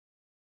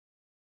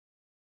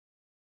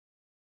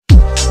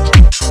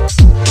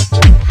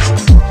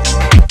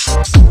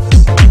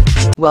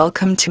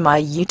Welcome to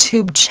my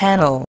YouTube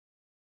channel.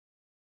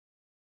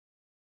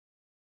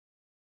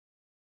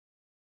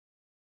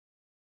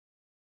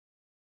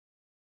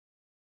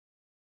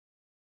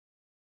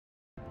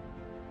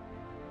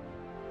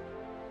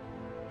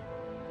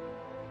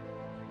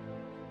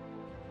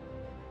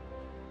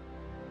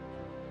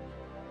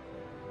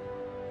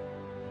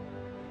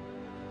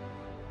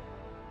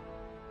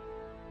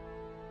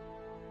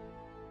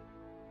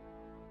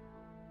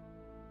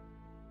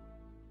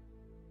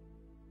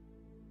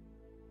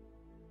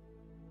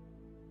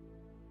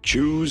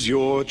 Choose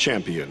your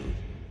champion.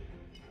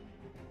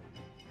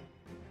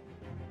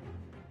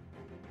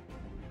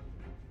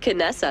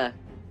 Kinessa.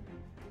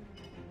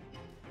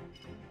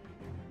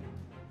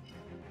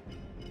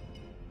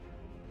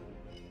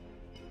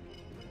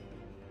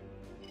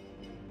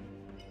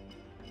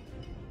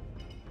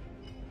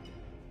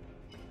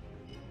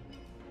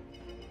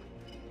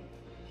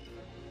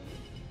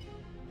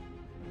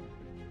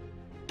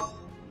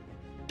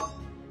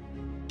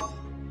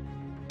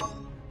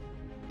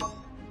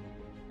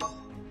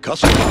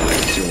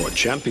 Customize your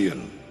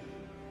champion.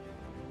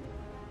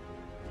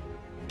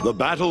 The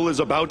battle is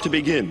about to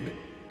begin.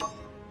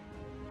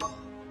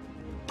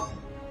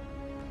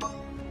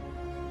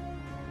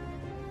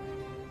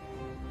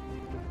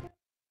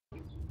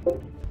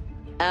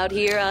 Out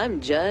here, I'm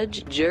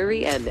judge,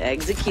 jury, and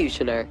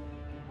executioner.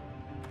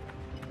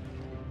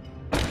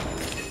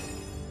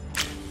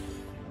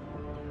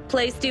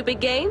 Play stupid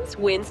games,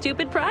 win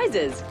stupid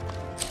prizes.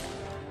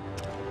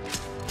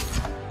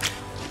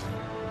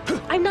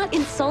 I'm not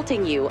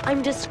insulting you,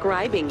 I'm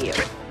describing you.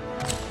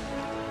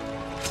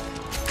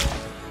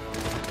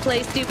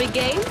 Play stupid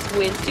games,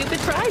 win stupid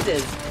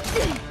prizes.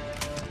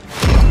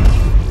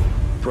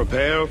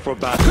 Prepare for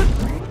battle.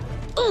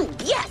 Ooh,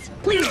 yes!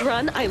 Please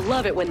run, I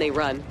love it when they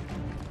run.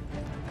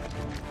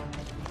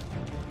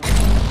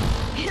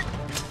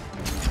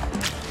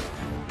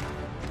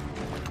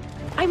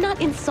 I'm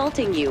not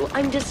insulting you,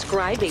 I'm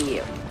describing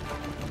you.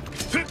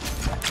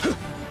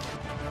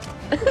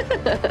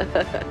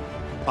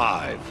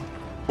 5,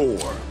 4,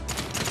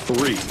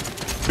 3,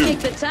 2. Kick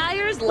the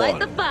tires, light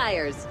the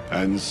fires.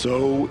 And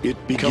so it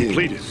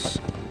begins.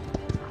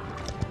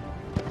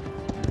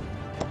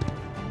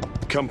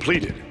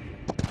 Completed.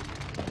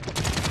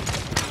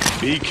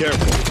 Be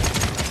careful.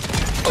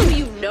 Oh,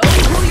 you know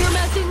who you're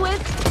messing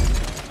with?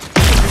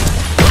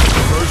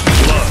 First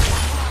blood.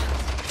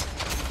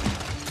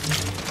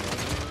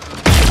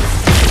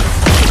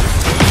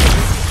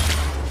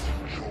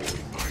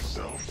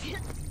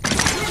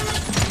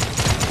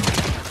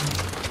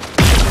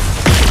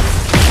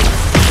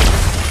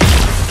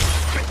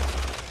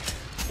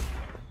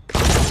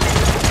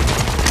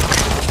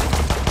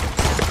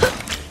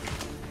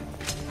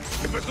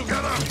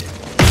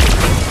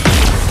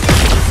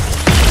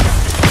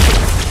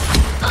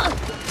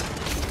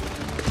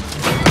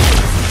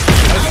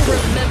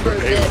 Remember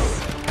this.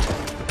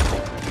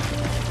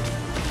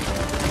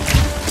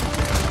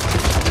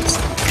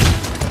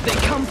 They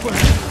come for me.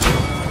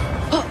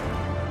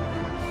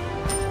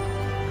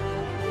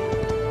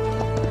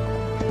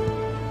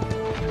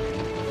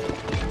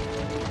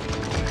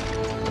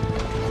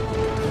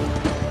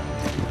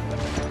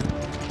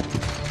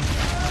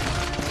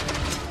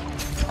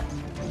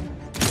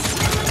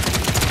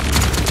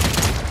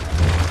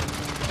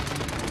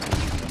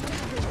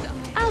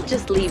 I'll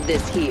just leave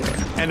this here.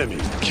 Enemy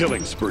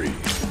killing spree.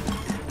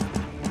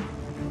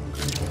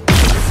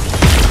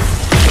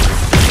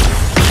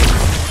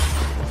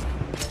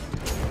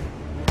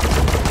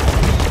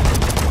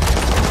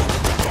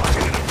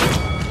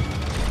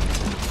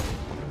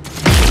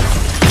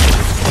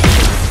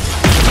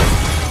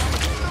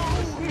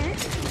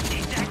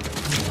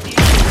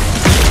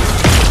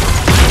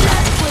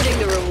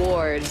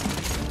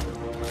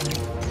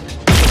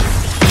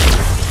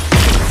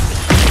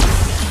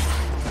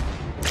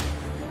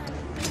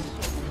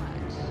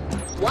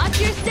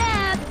 Watch your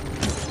step!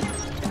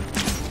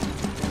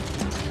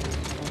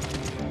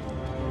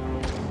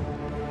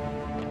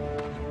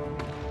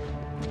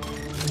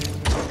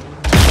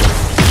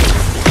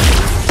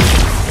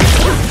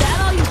 Is that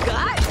all you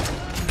got?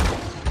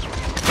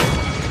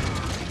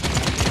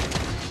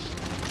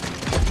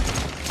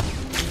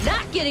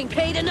 Not getting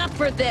paid enough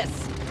for this!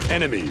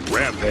 Enemy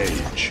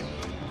rampage.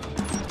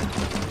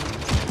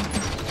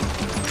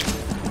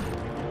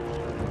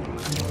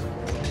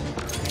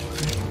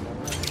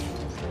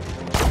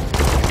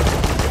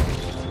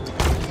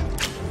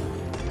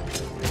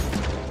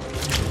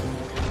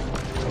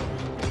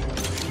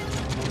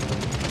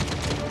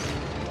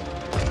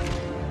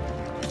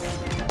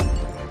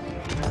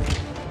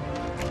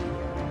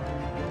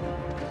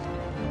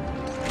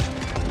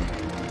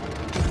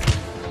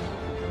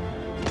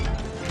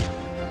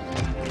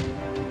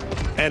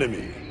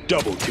 Enemy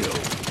double kill.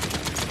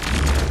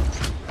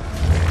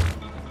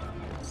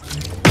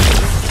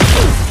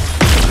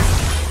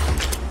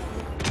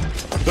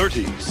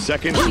 30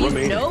 seconds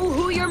remaining. You know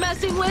who you're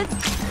messing with?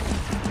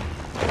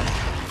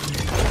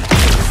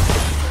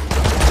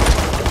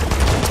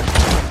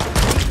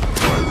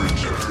 I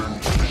return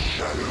to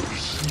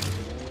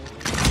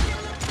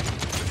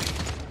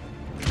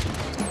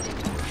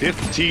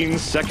 15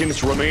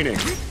 seconds remaining.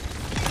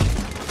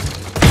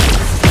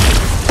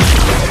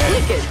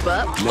 Wicked,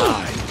 but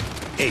 9,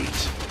 8,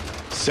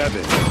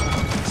 7,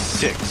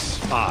 6,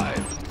 5,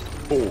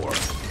 4,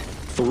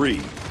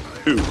 3,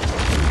 2, 1.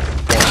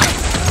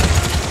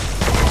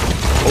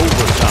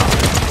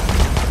 Overtime.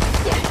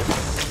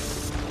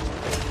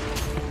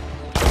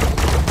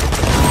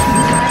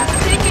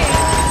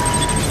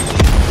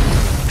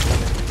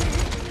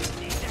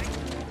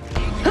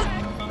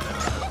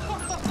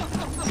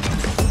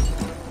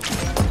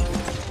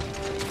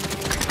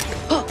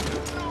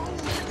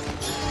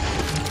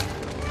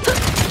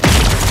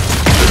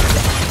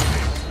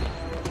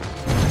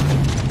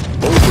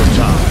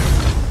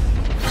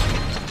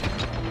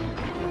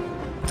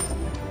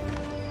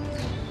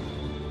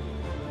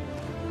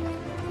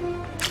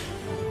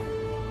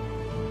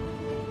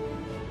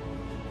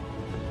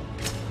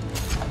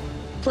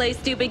 play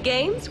stupid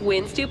games,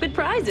 win stupid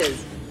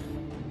prizes.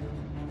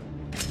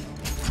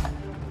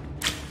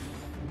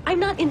 I'm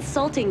not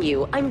insulting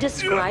you, I'm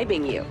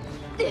describing you.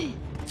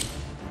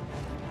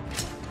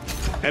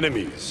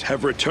 Enemies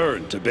have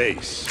returned to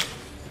base.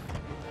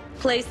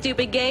 Play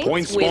stupid games,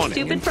 Point win spawning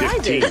stupid in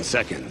 15 prizes.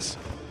 seconds.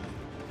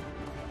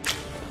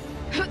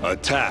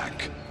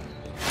 Attack.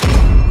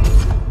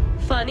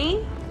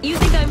 Funny? You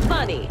think I'm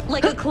funny?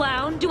 Like a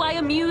clown? Do I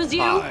amuse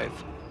you? 5,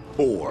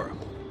 4,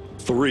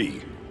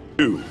 3,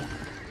 2,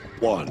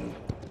 1.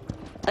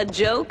 A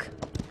joke?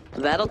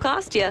 That'll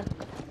cost you.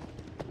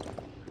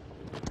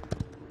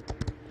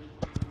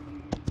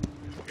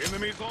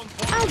 Enemies on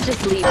fire. I'll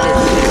just leave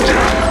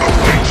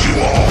this.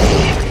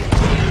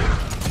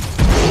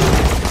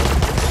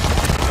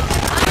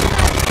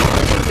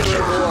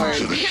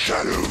 To the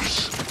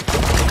shadows.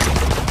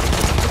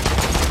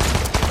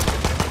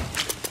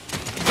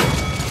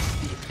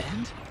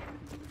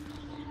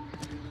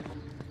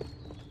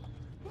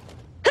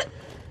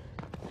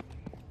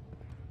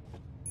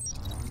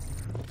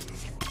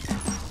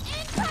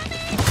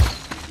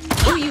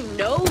 Do you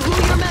know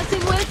who you're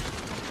messing with?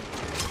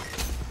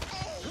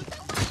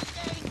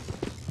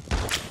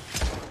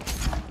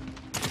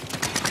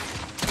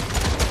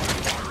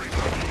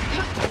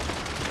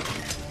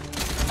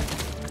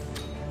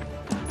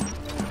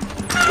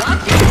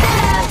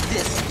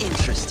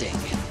 Interesting.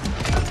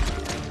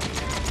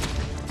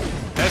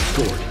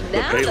 Escort the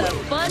Now the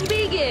payload. fun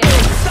begins.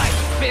 Sight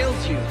failed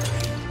you.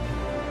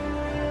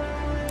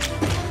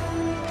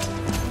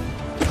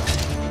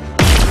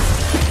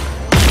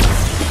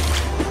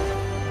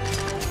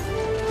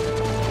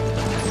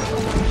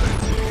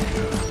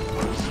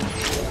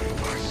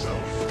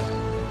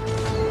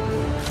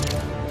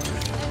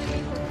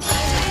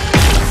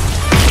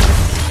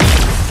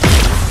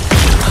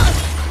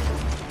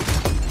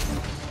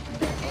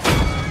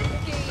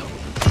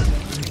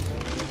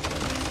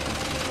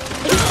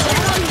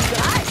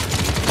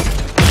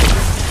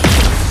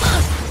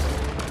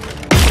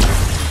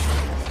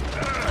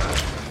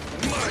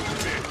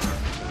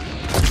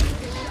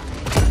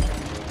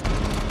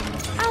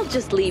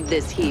 Just leave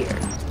this here.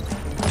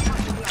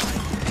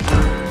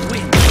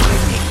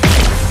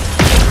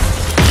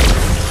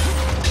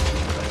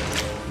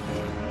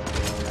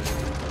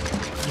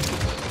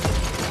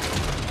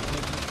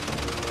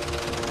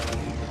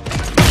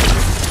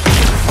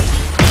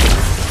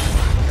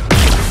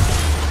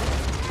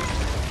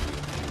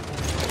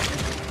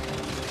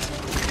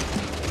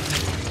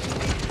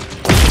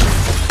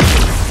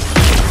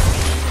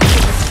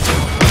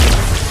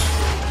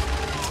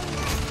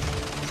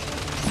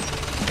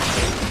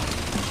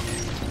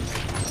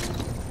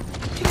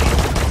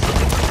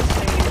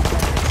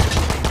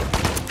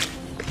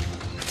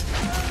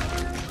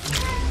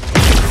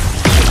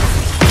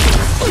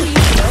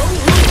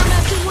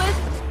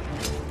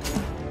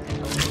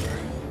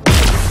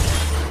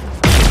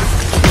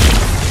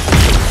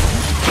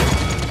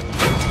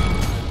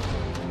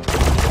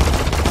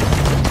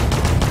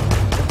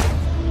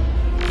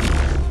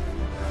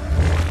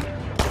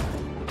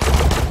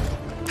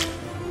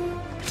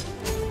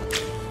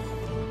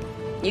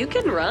 You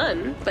can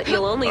run, but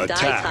you'll only die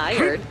Attack.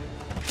 tired.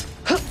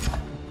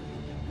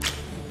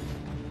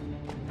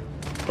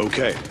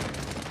 Okay.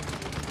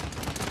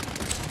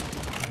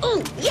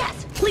 Ooh,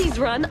 yes! Please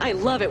run. I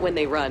love it when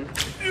they run.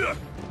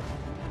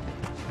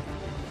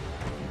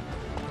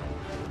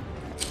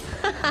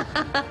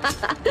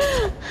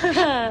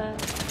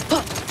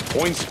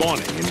 Point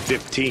spawning in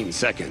 15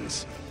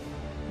 seconds.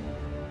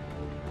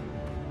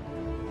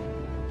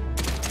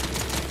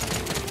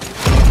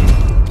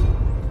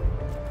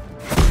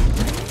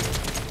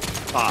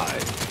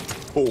 Five,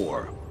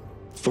 4,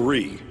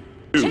 3,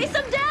 2, Chase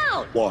them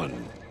down!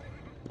 1.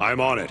 I'm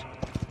on it.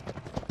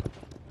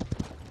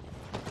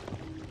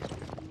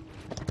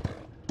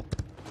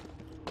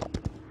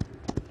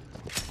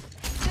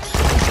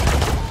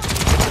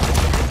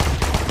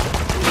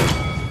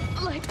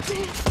 Like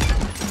this.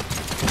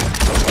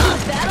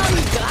 Is that all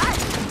you got?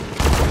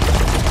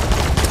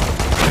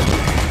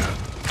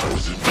 I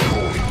was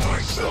enjoying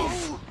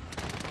myself.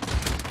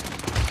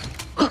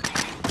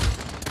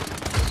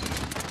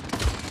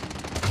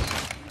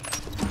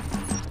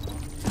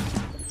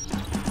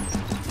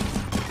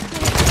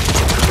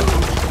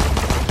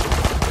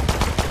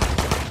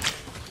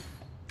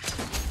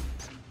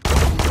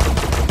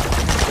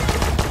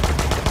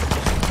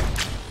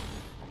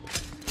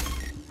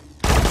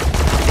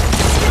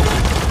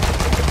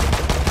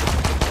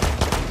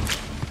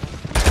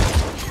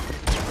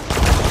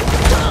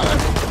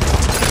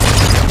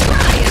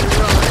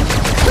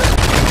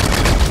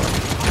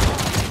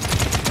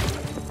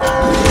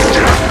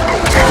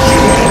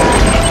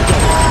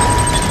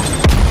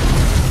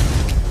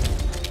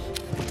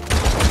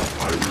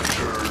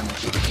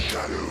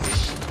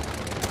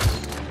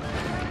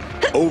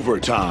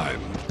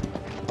 time.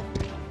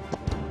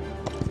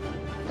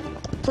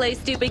 Play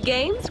stupid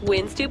games,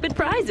 win stupid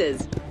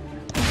prizes.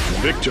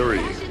 Victory.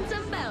 Passions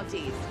of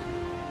bounties.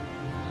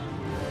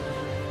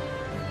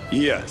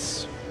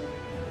 Yes.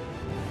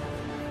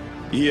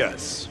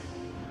 Yes.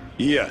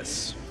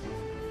 Yes.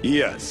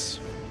 Yes.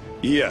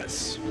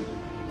 Yes.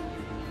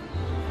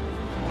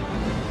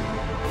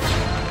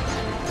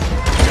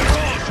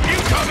 Generals,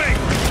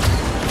 incoming!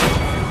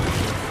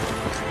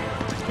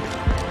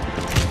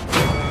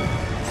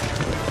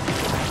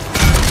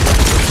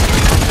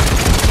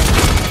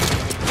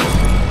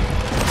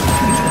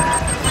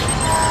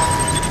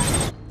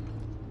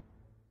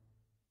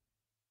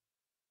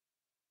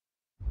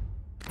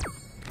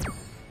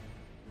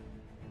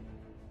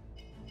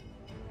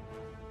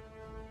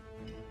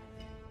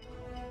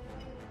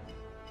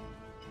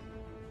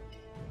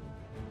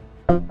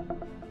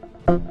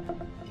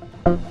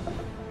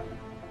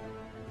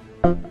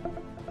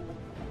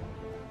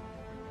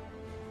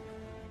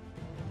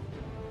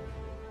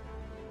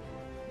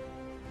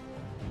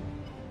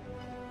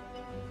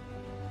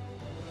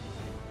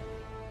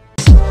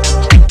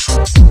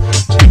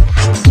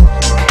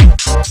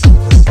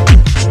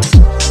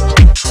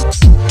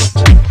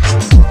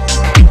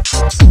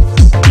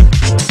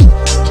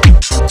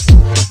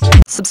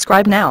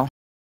 Subscribe now.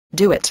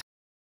 Do it.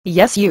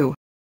 Yes, you.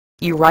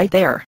 You right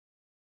there.